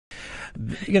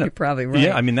You're probably right.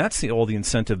 Yeah, I mean, that's all the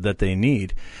incentive that they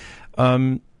need.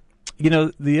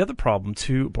 The other problem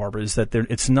too, Barbara, is that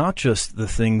it's not just the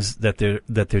things that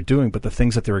they're doing, but the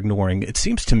things that they're ignoring. It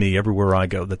seems to me everywhere I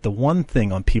go that the one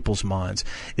thing on people's minds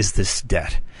is this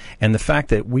debt, and the fact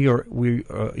that we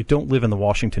don't live in the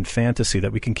Washington fantasy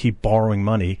that we can keep borrowing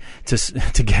money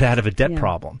to get out of a debt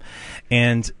problem,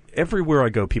 and everywhere I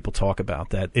go, people talk about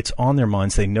that. It's on their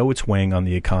minds. They know it's weighing on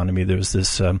the economy. There's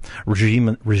this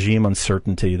regime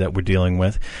uncertainty that we're dealing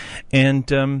with, and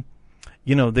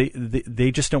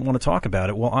they just don't want to talk about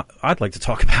it. Well, I'd like to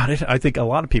talk about it. I think a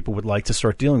lot of people would like to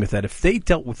start dealing with that. If they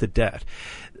dealt with the debt,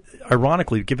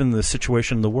 ironically, given the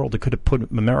situation in the world, it could have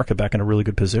put America back in a really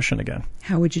good position again.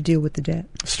 How would you deal with the debt?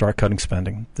 Start cutting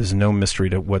spending. There's no mystery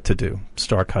to what to do.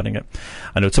 Start cutting it.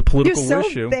 I know it's a political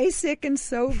issue. You're so basic and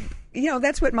so...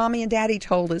 that's what Mommy and Daddy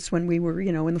told us when we were,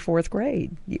 in the fourth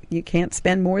grade. You can't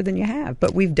spend more than you have.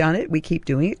 But we've done it. We keep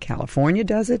doing it. California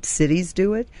does it. Cities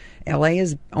do it. L.A.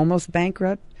 is almost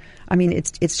bankrupt. I mean,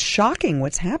 it's shocking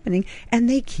what's happening, and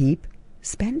they keep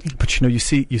spending. But you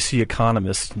see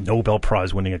economists, Nobel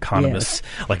Prize winning economists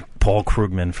like Paul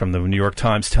Krugman from the New York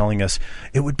Times telling us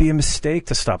it would be a mistake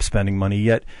to stop spending money,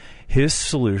 yet his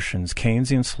solutions,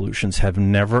 Keynesian solutions, have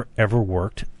never ever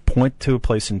worked. Point to a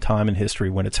place in time in history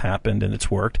when it's happened and it's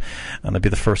worked, and I'd be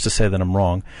the first to say that I'm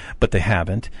wrong, but they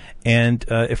haven't. And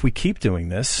if we keep doing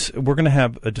this, we're going to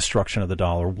have a destruction of the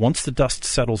dollar. Once the dust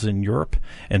settles in Europe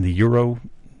and the euro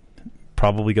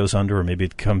probably goes under, or maybe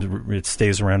it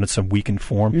stays around in some weakened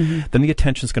form, then the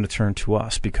attention's going to turn to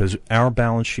us because our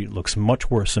balance sheet looks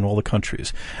much worse in all the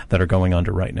countries that are going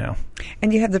under right now.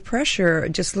 And you have the pressure,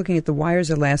 just looking at the wires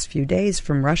the last few days,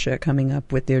 from Russia coming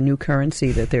up with their new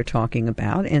currency that they're talking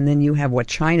about, and then you have what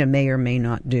China may or may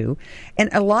not do. And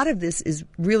a lot of this is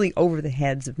really over the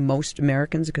heads of most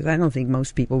Americans, because I don't think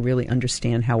most people really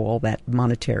understand how all that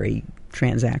monetary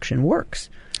transaction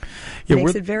works. It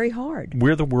makes it very hard.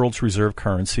 We're the world's reserve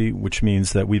currency, which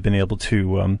means that we've been able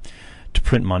to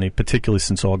print money, particularly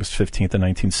since August 15th of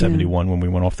 1971 when we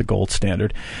went off the gold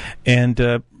standard, and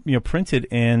print it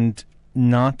and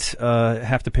not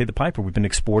have to pay the piper. We've been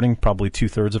exporting probably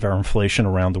 2/3 of our inflation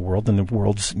around the world, and the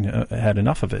world's had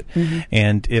enough of it.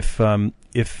 And if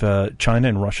China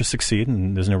and Russia succeed,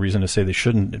 and there's no reason to say they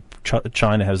shouldn't,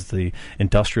 China has the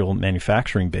industrial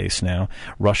manufacturing base now.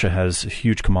 Russia has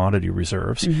huge commodity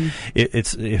reserves.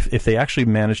 If they actually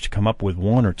manage to come up with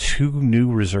one or two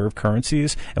new reserve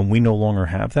currencies, and we no longer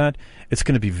have that, it's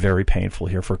going to be very painful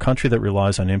here. For a country that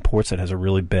relies on imports, that has a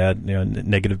really bad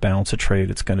negative balance of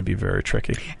trade, it's going to be very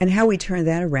tricky. And how we turn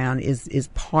that around is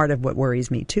part of what worries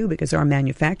me, too, because our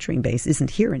manufacturing base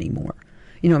isn't here anymore.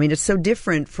 It's so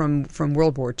different from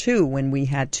World War II when we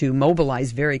had to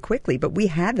mobilize very quickly, but we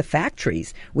had the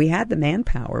factories, we had the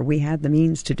manpower, we had the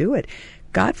means to do it.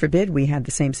 God forbid we had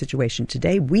the same situation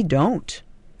today. We don't.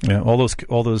 Yeah,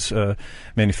 all those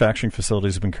manufacturing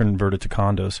facilities have been converted to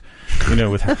condos.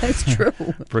 With that's true.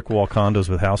 Brick wall condos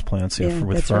with houseplants,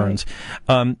 with ferns.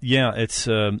 Right.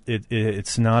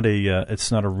 It's not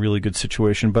a really good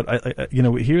situation. But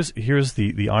here's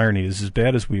the irony: is as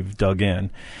bad as we've dug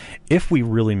in, if we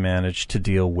really manage to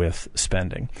deal with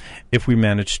spending, if we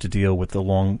manage to deal with the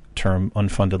long-term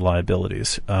unfunded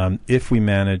liabilities, if we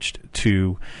managed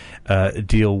to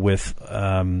deal with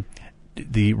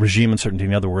the regime uncertainty,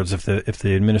 in other words, if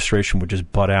the administration would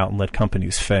just butt out and let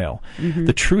companies fail,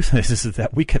 the truth is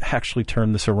that we could actually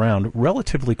turn this around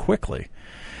relatively quickly.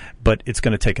 But it's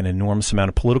going to take an enormous amount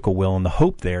of political will, and the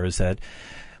hope there is that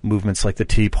movements like the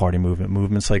Tea Party movement,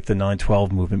 movements like the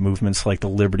 9/12 movement, movements like the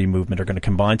Liberty movement are going to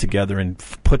combine together and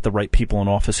put the right people in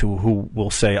office who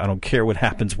will say, I don't care what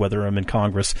happens, whether I'm in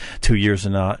Congress 2 years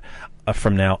or not.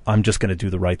 From now, I'm just going to do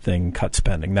the right thing, cut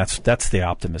spending. That's the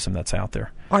optimism that's out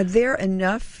there. Are there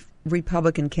enough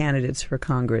Republican candidates for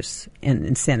Congress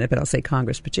and Senate, but I'll say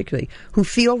Congress particularly, who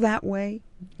feel that way?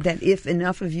 That if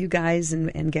enough of you guys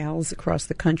and gals across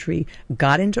the country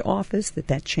got into office,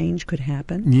 that change could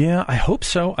happen? Yeah, I hope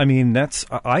so. I mean,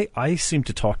 I seem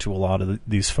to talk to a lot of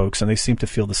these folks, and they seem to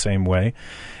feel the same way.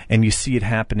 And you see it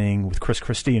happening with Chris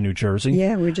Christie in New Jersey.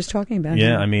 Yeah, we were just talking about him.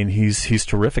 Yeah, I mean, he's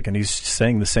terrific, and he's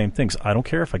saying the same things. I don't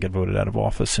care if I get voted out of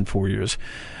office in 4 years.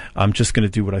 I'm just going to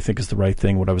do what I think is the right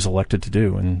thing, what I was elected to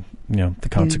do, and the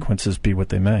consequences be what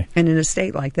they may. And in a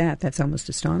state like that, that's almost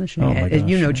astonishing. Oh my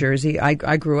gosh, Jersey.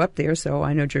 I grew up there, so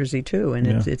I know Jersey too, and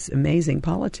it's amazing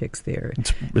politics there.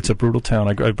 It's a brutal town.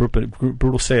 I grew up in a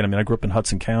brutal state. I mean, I grew up in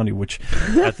Hudson County, which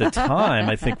at the time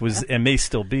I think was and may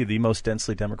still be the most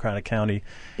densely Democratic county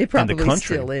in the country. It probably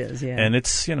still is. Yeah, and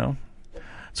it's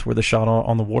It's where they shot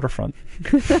on the waterfront.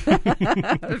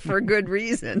 For good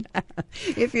reason.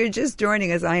 If you're just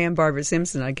joining us, I am Barbara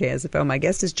Simpson on KSFO. My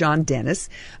guest is John Dennis.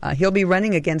 He'll be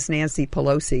running against Nancy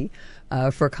Pelosi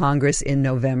for Congress in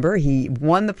November. He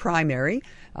won the primary,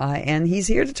 and he's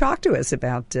here to talk to us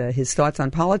about his thoughts on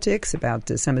politics, about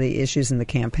some of the issues in the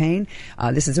campaign.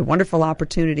 This is a wonderful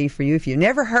opportunity for you. If you've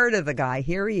never heard of the guy,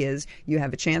 here he is. You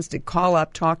have a chance to call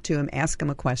up, talk to him, ask him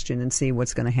a question, and see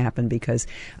what's going to happen, because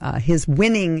his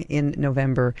winning in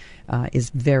November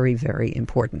is very, very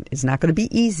important. It's not going to be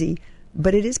easy,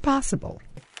 but it is possible.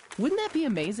 Wouldn't that be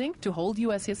amazing, to hold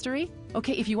U.S. history?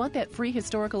 Okay, if you want that free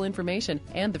historical information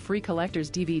and the free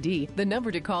collector's DVD, the number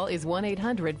to call is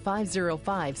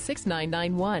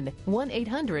 1-800-505-6991.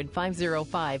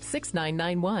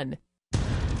 1-800-505-6991.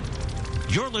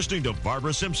 You're listening to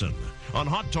Barbara Simpson on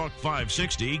Hot Talk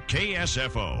 560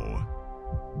 KSFO.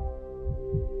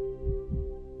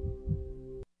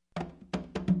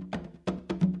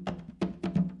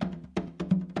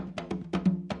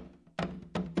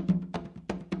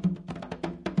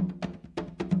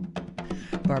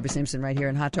 Barbara Simpson right here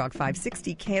in Hot Talk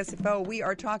 560 KSFO. We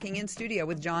are talking in studio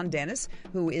with John Dennis,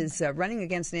 who is running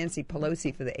against Nancy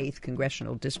Pelosi for the 8th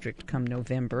Congressional District come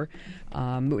November.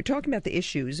 We're talking about the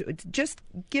issues. Just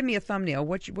give me a thumbnail.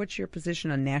 What's your position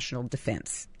on national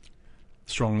defense?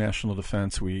 Strong national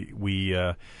defense.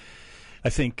 I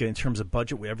think in terms of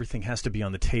budget, everything has to be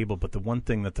on the table. But the one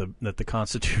thing that the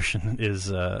Constitution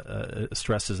is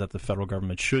stresses that the federal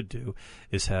government should do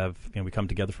is have, we come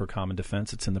together for a common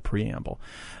defense. It's in the preamble.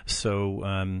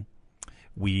 So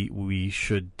we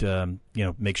should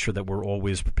make sure that we're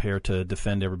always prepared to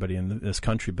defend everybody in this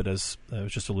country. But as I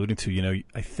was just alluding to,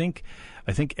 I think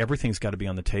everything's got to be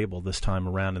on the table this time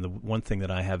around. And the one thing that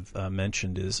I have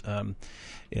mentioned is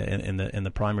in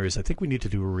the primaries, I think we need to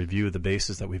do a review of the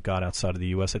bases that we've got outside of the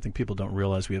U.S. I think people don't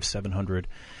realize we have 700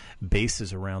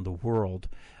 bases around the world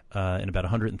in about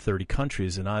 130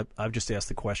 countries. And I've just asked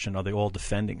the question: are they all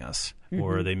defending us,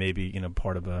 or are they maybe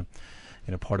part of a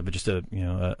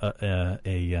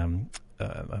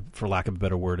for lack of a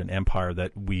better word, an empire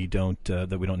that we don't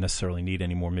necessarily need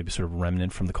anymore, maybe sort of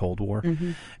remnant from the Cold War.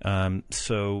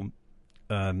 So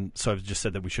I've just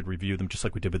said that we should review them, just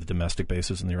like we did with the domestic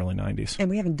bases in the early 90s. And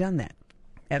we haven't done that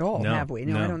at all, no, have we?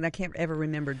 No. I can't ever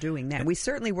remember doing that. We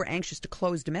certainly were anxious to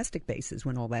close domestic bases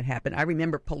when all that happened. I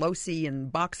remember Pelosi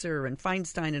and Boxer and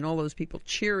Feinstein and all those people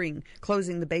cheering,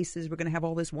 closing the bases. We're going to have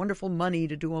all this wonderful money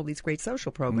to do all these great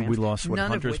social programs. We lost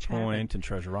Hunters Point and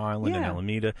Treasure Island and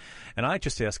Alameda. And I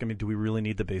just ask, do we really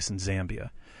need the base in Zambia?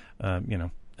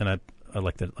 And I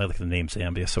like the name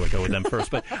Zambia, so I go with them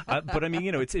first. But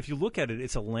it's, if you look at it,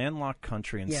 it's a landlocked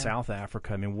country in South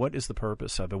Africa. What is the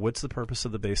purpose of it? What's the purpose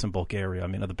of the base in Bulgaria?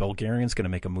 Are the Bulgarians going to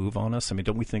make a move on us?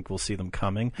 Don't we think we'll see them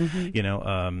coming?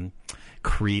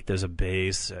 Crete, there's a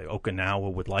base.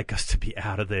 Okinawa would like us to be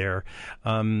out of there.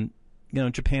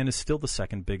 Japan is still the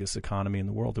second biggest economy in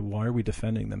the world. Why are we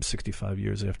defending them 65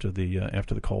 years after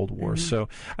the Cold War? So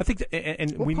I think,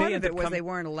 we may end up they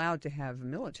weren't allowed to have a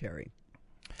military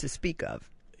to speak of.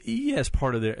 Yeah, as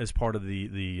part of the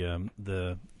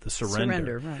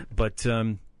surrender. Right. But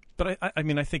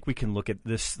I think we can look at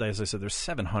this. As I said, there's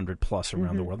 700 plus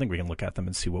around the world. I think we can look at them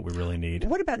and see what we really need.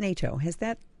 What about NATO? Has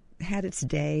that had its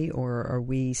day, or are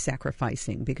we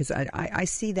sacrificing? Because I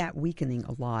see that weakening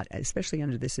a lot, especially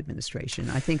under this administration.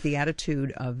 I think the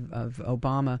attitude of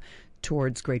Obama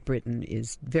towards Great Britain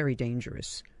is very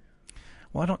dangerous.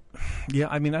 Well, I don't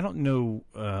know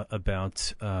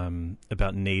about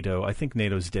NATO. I think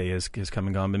NATO's day has come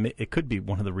and gone. But it could be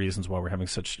one of the reasons why we're having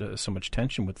so much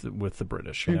tension with the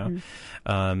British.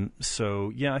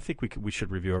 So I think we should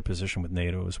review our position with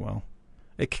NATO as well.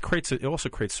 It also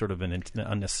creates sort of an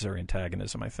unnecessary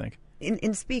antagonism, I think.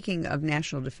 In speaking of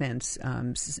national defense,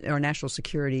 or national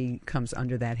security comes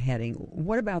under that heading.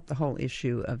 What about the whole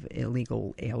issue of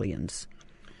illegal aliens?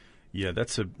 Yeah,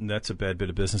 that's a bad bit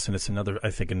of business, and it's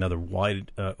another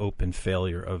wide open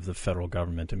failure of the federal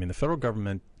government. The federal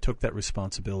government took that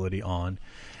responsibility on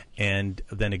and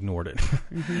then ignored it.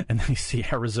 And then you see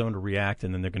Arizona react,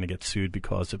 and then they're going to get sued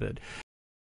because of it.